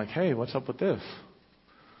 And I'm like, hey, what's up with this?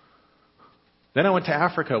 Then I went to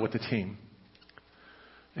Africa with the team.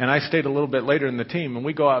 And I stayed a little bit later in the team and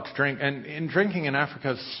we go out to drink. And drinking in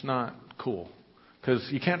Africa is not cool because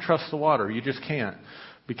you can't trust the water. You just can't.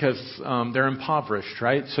 Because they're impoverished,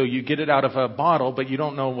 right? So you get it out of a bottle, but you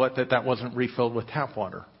don't know that wasn't refilled with tap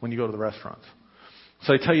water when you go to the restaurants.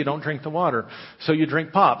 So they tell you don't drink the water. So you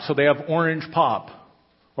drink pop. So they have orange pop.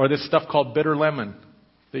 Or this stuff called bitter lemon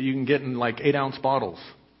that you can get in like 8-ounce bottles.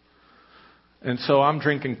 And so I'm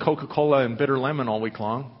drinking Coca-Cola and bitter lemon all week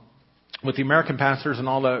long with the American pastors and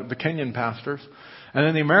all the Kenyan pastors. And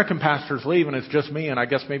then the American pastors leave and it's just me, and I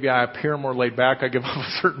guess maybe I appear more laid back. I give off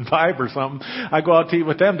a certain vibe or something. I go out to eat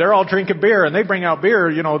with them. They're all drinking beer and they bring out beer,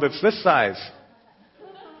 that's this size.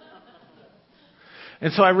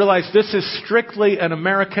 And so I realized this is strictly an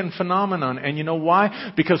American phenomenon. And you know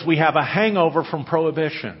why? Because we have a hangover from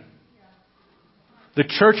prohibition. The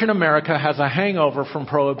church in America has a hangover from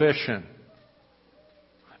prohibition.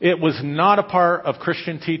 It was not a part of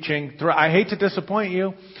Christian teaching. I hate to disappoint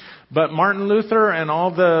you. But Martin Luther and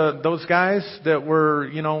all those guys that were,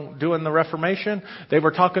 doing the Reformation, they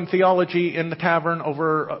were talking theology in the tavern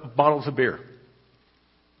over bottles of beer.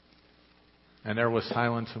 And there was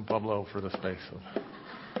silence in Pueblo for the space of...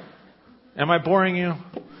 Am I boring you?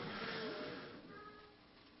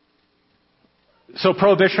 So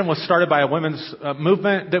prohibition was started by a women's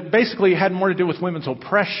movement that basically had more to do with women's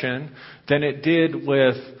oppression than it did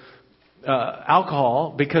with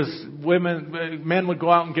alcohol, because men would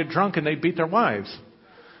go out and get drunk and they'd beat their wives.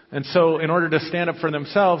 And so in order to stand up for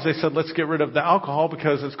themselves, they said, let's get rid of the alcohol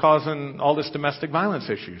because it's causing all this domestic violence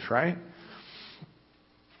issues, right?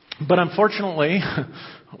 But unfortunately,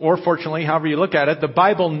 or fortunately, however you look at it, the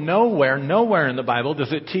Bible nowhere in the Bible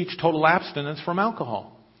does it teach total abstinence from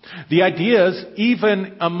alcohol. The ideas,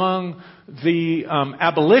 even among the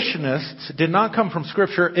abolitionists, did not come from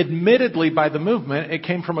Scripture, admittedly by the movement. It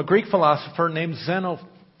came from a Greek philosopher named Xenophon,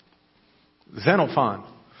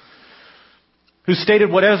 who stated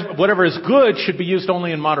whatever is good should be used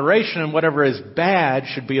only in moderation, and whatever is bad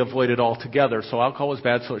should be avoided altogether. So alcohol was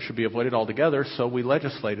bad, so it should be avoided altogether, so we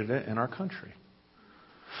legislated it in our country.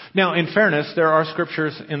 Now, in fairness, there are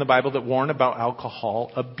scriptures in the Bible that warn about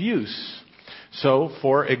alcohol abuse. So,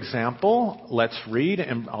 for example, let's read,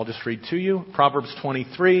 and I'll just read to you. Proverbs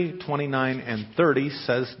 23, 29, and 30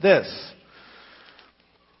 says this.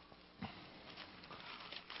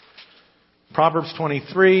 Proverbs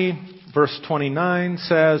 23, verse 29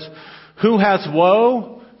 says, who has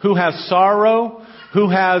woe? Who has sorrow? Who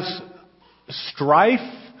has strife?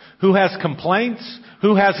 Who has complaints?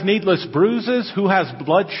 Who has needless bruises? Who has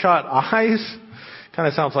bloodshot eyes? Kind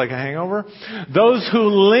of sounds like a hangover. Those who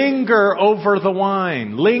linger over the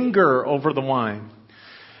wine,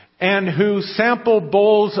 and who sample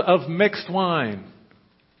bowls of mixed wine.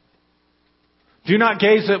 Do not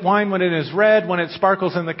gaze at wine when it is red, when it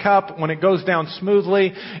sparkles in the cup, when it goes down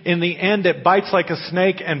smoothly. In the end, it bites like a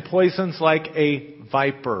snake and poisons like a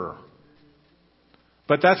viper.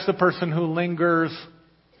 But that's the person who lingers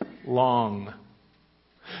long.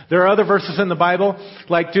 There are other verses in the Bible,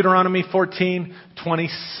 like Deuteronomy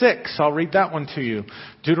 14:26. I'll read that one to you.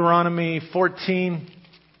 Deuteronomy 14,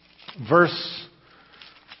 verse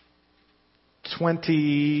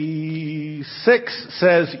 26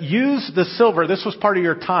 says, use the silver. This was part of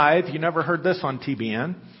your tithe. You never heard this on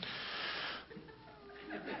TBN.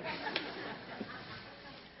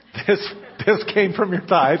 This came from your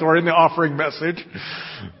tithe or in the offering message.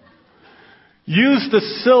 Use the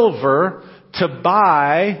silver to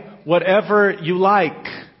buy whatever you like.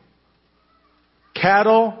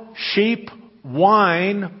 Cattle, sheep,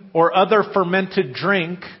 wine, or other fermented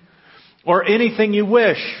drink, or anything you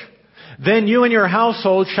wish. Then you and your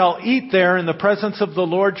household shall eat there in the presence of the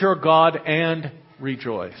Lord your God and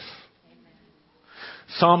rejoice.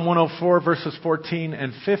 Psalm 104 verses 14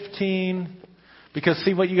 and 15. Because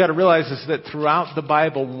see, what you got to realize is that throughout the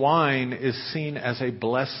Bible, wine is seen as a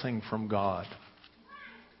blessing from God.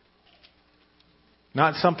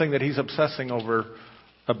 Not something that He's obsessing over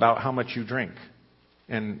about how much you drink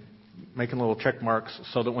and making little check marks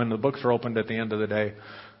so that when the books are opened at the end of the day,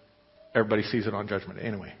 everybody sees it on Judgment Day.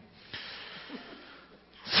 Anyway.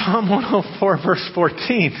 Psalm 104 verse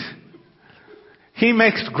 14. He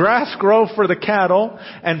makes grass grow for the cattle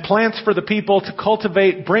and plants for the people to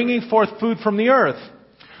cultivate, bringing forth food from the earth.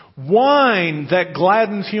 Wine that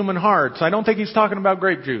gladdens human hearts. I don't think he's talking about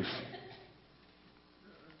grape juice.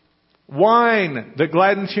 Wine that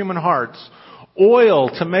gladdens human hearts. Oil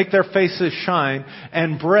to make their faces shine.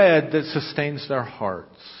 And bread that sustains their hearts.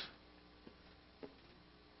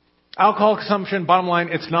 Alcohol consumption, bottom line,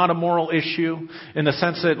 it's not a moral issue in the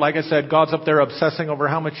sense that, like I said, God's up there obsessing over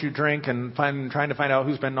how much you drink and trying to find out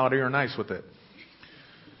who's been naughty or nice with it.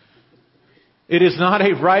 It is not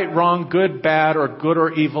a right, wrong, good, bad, or good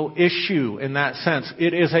or evil issue in that sense.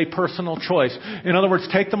 It is a personal choice. In other words,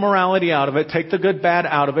 take the morality out of it, take the good, bad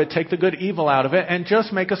out of it, take the good, evil out of it, and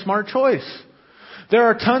just make a smart choice. There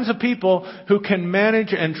are tons of people who can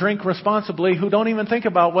manage and drink responsibly who don't even think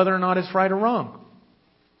about whether or not it's right or wrong.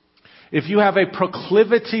 If you have a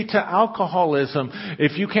proclivity to alcoholism,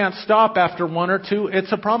 if you can't stop after one or two,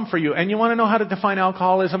 it's a problem for you. And you want to know how to define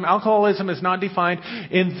alcoholism? Alcoholism is not defined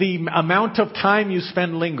in the amount of time you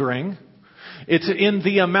spend lingering. It's in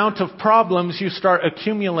the amount of problems you start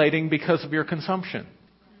accumulating because of your consumption.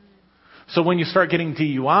 So when you start getting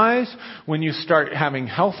DUIs, when you start having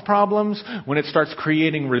health problems, when it starts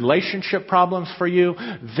creating relationship problems for you,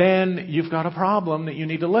 then you've got a problem that you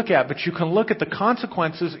need to look at. But you can look at the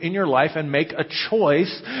consequences in your life and make a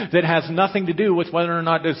choice that has nothing to do with whether or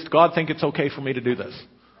not does God think it's okay for me to do this.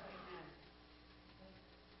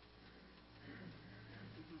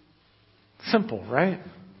 Simple, right?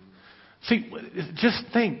 See, just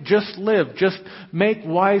think, just live, just make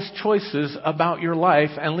wise choices about your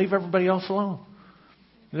life and leave everybody else alone.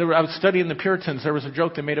 I was studying the Puritans. There was a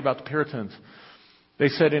joke they made about the Puritans. They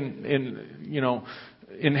said in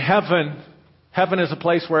heaven is a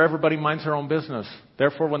place where everybody minds their own business.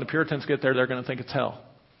 Therefore, when the Puritans get there, they're going to think it's hell.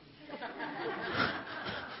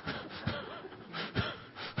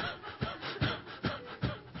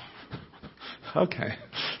 Okay.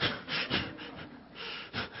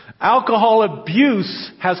 Alcohol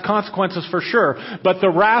abuse has consequences for sure, but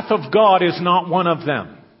the wrath of God is not one of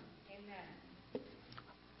them. Amen.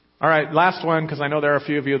 All right, last one, because I know there are a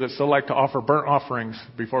few of you that still like to offer burnt offerings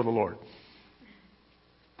before the Lord.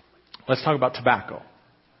 Let's talk about tobacco.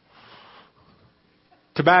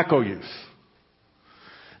 Tobacco use.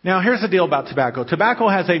 Now, here's the deal about tobacco. Tobacco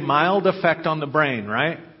has a mild effect on the brain,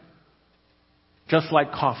 right? Just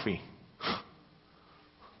like coffee.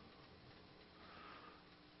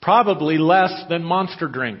 Probably less than Monster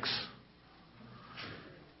drinks.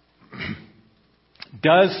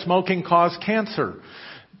 Does smoking cause cancer?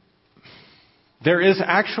 There is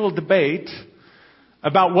actual debate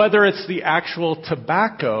about whether it's the actual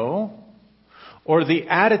tobacco or the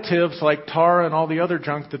additives like tar and all the other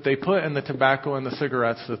junk that they put in the tobacco and the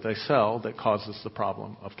cigarettes that they sell that causes the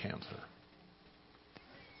problem of cancer.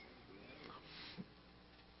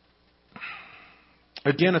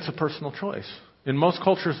 Again, it's a personal choice. In most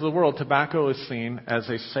cultures of the world, tobacco is seen as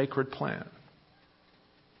a sacred plant.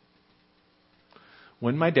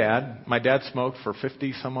 When my dad smoked for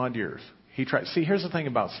 50 some odd years. See, here's the thing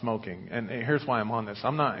about smoking, and here's why I'm on this.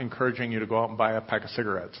 I'm not encouraging you to go out and buy a pack of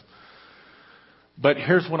cigarettes. But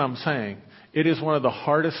here's what I'm saying. It is one of the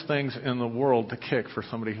hardest things in the world to kick for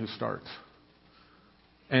somebody who starts.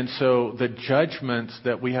 And so the judgments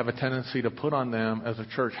that we have a tendency to put on them as a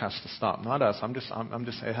church has to stop. Not us. I'm just saying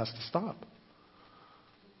it has to stop.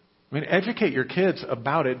 I mean, educate your kids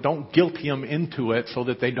about it. Don't guilt them into it so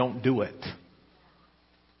that they don't do it.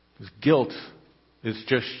 Because guilt is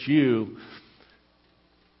just you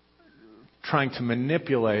trying to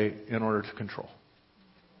manipulate in order to control.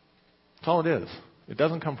 That's all it is. It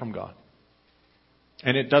doesn't come from God.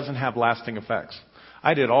 And it doesn't have lasting effects.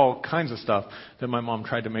 I did all kinds of stuff that my mom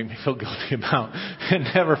tried to make me feel guilty about and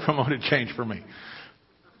never promoted change for me.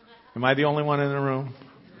 Am I the only one in the room?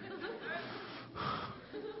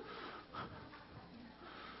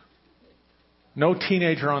 No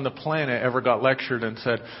teenager on the planet ever got lectured and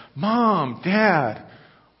said, Mom, Dad,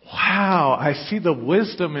 wow, I see the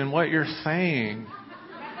wisdom in what you're saying.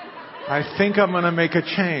 I think I'm going to make a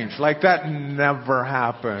change. Like that never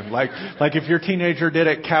happened. Like if your teenager did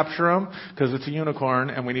it, capture him because it's a unicorn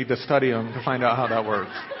and we need to study him to find out how that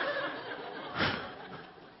works.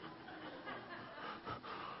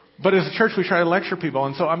 But as a church, we try to lecture people.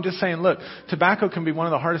 And so I'm just saying, look, tobacco can be one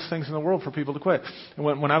of the hardest things in the world for people to quit. And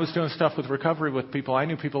when I was doing stuff with recovery with people, I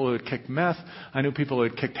knew people who had kicked meth. I knew people who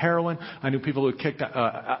had kicked heroin. I knew people who had kicked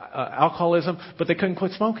alcoholism, but they couldn't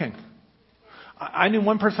quit smoking. I knew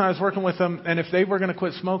one person I was working with them, and if they were going to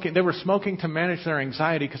quit smoking, they were smoking to manage their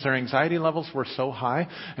anxiety because their anxiety levels were so high.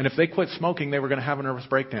 And if they quit smoking, they were going to have a nervous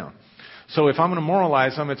breakdown. So if I'm going to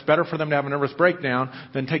moralize them, it's better for them to have a nervous breakdown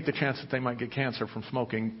than take the chance that they might get cancer from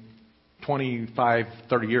smoking 25,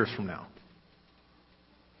 30 years from now.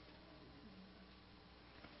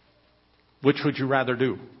 Which would you rather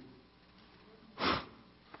do?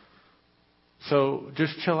 So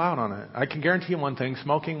just chill out on it. I can guarantee you one thing,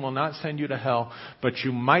 smoking will not send you to hell, but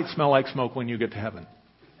you might smell like smoke when you get to heaven.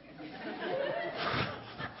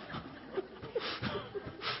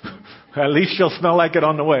 At least you'll smell like it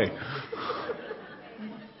on the way.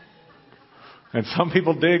 And some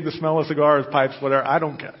people dig the smell of cigars, pipes, whatever. I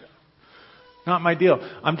don't care. Not my deal.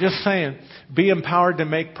 I'm just saying, be empowered to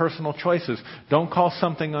make personal choices. Don't call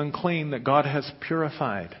something unclean that God has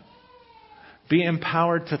purified. Be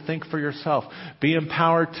empowered to think for yourself. Be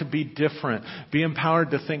empowered to be different. Be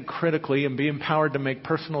empowered to think critically and be empowered to make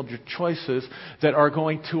personal choices that are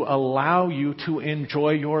going to allow you to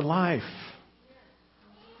enjoy your life.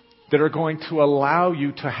 That are going to allow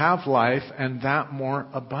you to have life and that more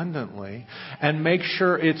abundantly. And make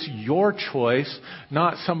sure it's your choice,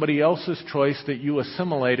 not somebody else's choice that you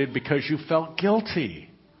assimilated because you felt guilty.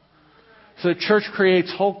 So the church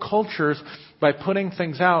creates whole cultures by putting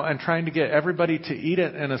things out and trying to get everybody to eat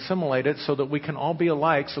it and assimilate it so that we can all be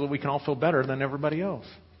alike, so that we can all feel better than everybody else.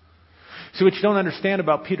 See, what you don't understand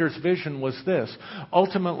about Peter's vision was this.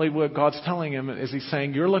 Ultimately, what God's telling him is He's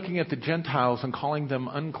saying, you're looking at the Gentiles and calling them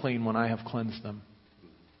unclean when I have cleansed them.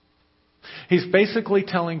 He's basically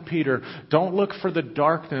telling Peter, don't look for the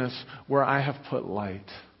darkness where I have put light.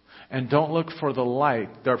 And don't look for the light,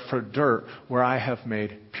 for dirt, where I have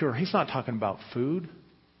made pure. He's not talking about food.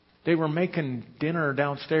 They were making dinner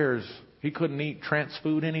downstairs. He couldn't eat trance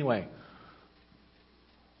food anyway.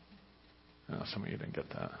 Oh, some of you didn't get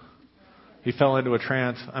that. He fell into a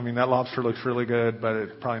trance. I mean, that lobster looks really good, but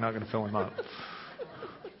it's probably not going to fill him up.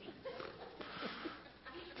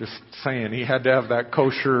 Just saying, he had to have that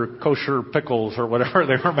kosher pickles or whatever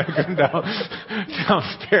they were making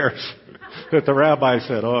downstairs. That the rabbi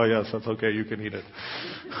said, oh yes, that's okay, you can eat it.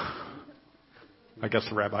 I guess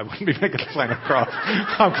the rabbi wouldn't be making a sign of the cross.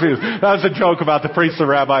 I'm confused. That was a joke about the priest, the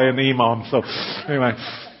rabbi, and the imam. So, anyway.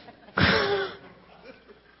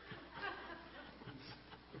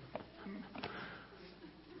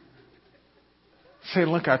 Say,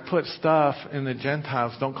 look, I put stuff in the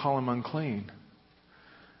Gentiles. Don't call them unclean.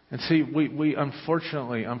 And see, we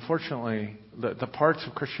unfortunately, the parts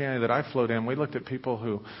of Christianity that I flowed in, we looked at people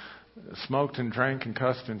who smoked and drank and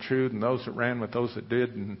cussed and chewed, and those that ran with those that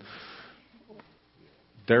did, and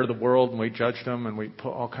they're the world, and we judged them, and we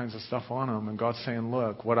put all kinds of stuff on them. And God's saying,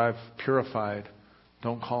 look, what I've purified,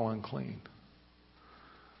 don't call unclean.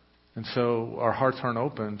 And so our hearts aren't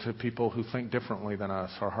open to people who think differently than us.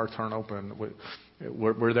 Our hearts aren't open.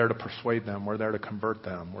 We're there to persuade them. We're there to convert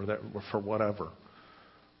them. We're for whatever.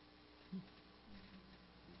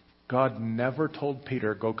 God never told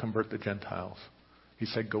Peter, go convert the Gentiles. He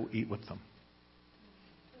said, go eat with them.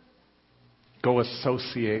 Go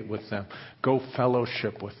associate with them. Go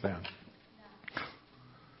fellowship with them.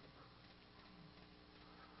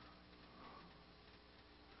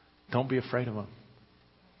 Don't be afraid of them.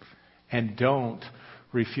 And don't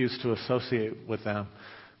refuse to associate with them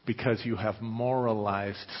because you have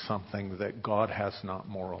moralized something that God has not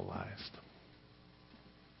moralized.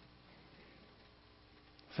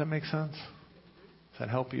 Does that make sense? Does that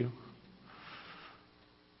help you?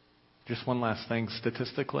 Just one last thing.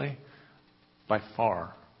 Statistically, by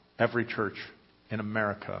far, every church in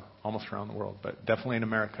America, almost around the world, but definitely in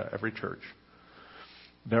America, every church,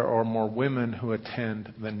 there are more women who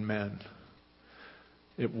attend than men.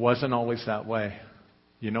 It wasn't always that way.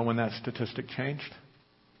 You know when that statistic changed?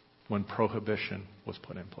 When prohibition was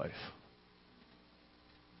put in place.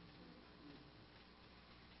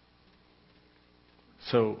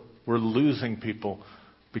 So we're losing people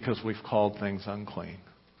because we've called things unclean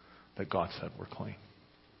that God said were clean.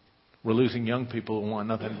 We're losing young people who want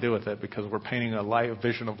nothing to do with it because we're painting a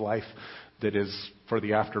vision of life that is for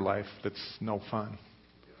the afterlife that's no fun.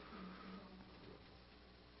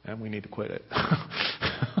 And we need to quit it.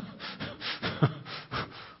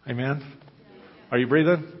 Amen? Are you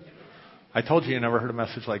breathing? I told you never heard a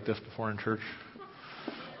message like this before in church.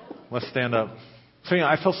 Let's stand up. So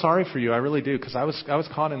I feel sorry for you. I really do, because I was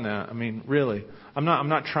caught in that. I mean, really. I'm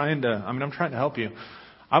trying to help you.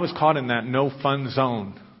 I was caught in that no fun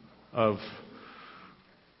zone of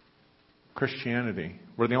Christianity,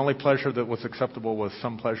 where the only pleasure that was acceptable was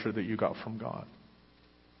some pleasure that you got from God.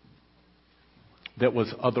 That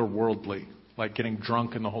was otherworldly, like getting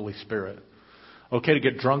drunk in the Holy Spirit. Okay to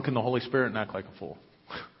get drunk in the Holy Spirit and act like a fool.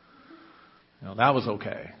 That was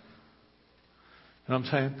okay. You know what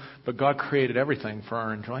I'm saying? But God created everything for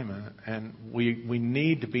our enjoyment, and we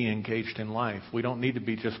need to be engaged in life. We don't need to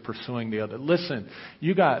be just pursuing the other. Listen,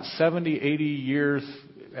 you got 70, 80 years,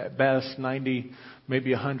 at best 90,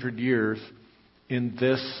 maybe 100 years in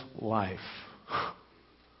this life.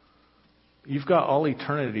 You've got all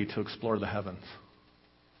eternity to explore the heavens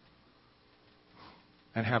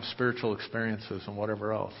and have spiritual experiences and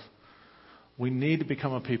whatever else. We need to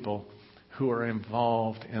become a people who are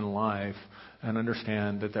involved in life and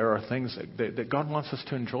understand that there are things that God wants us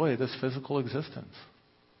to enjoy this physical existence.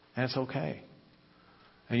 And it's okay.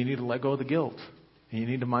 And you need to let go of the guilt. And you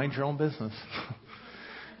need to mind your own business.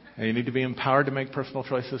 And you need to be empowered to make personal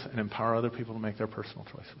choices and empower other people to make their personal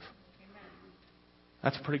choices.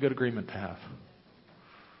 That's a pretty good agreement to have.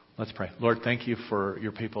 Let's pray. Lord, thank you for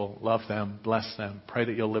your people. Love them. Bless them. Pray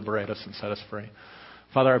that you'll liberate us and set us free.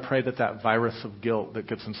 Father, I pray that virus of guilt that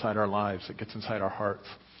gets inside our lives, that gets inside our hearts,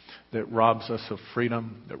 that robs us of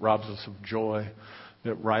freedom, that robs us of joy,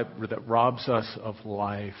 that robs us of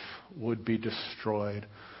life, would be destroyed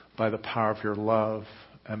by the power of your love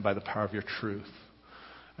and by the power of your truth.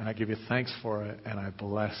 And I give you thanks for it, and I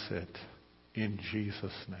bless it in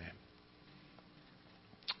Jesus' name.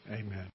 Amen.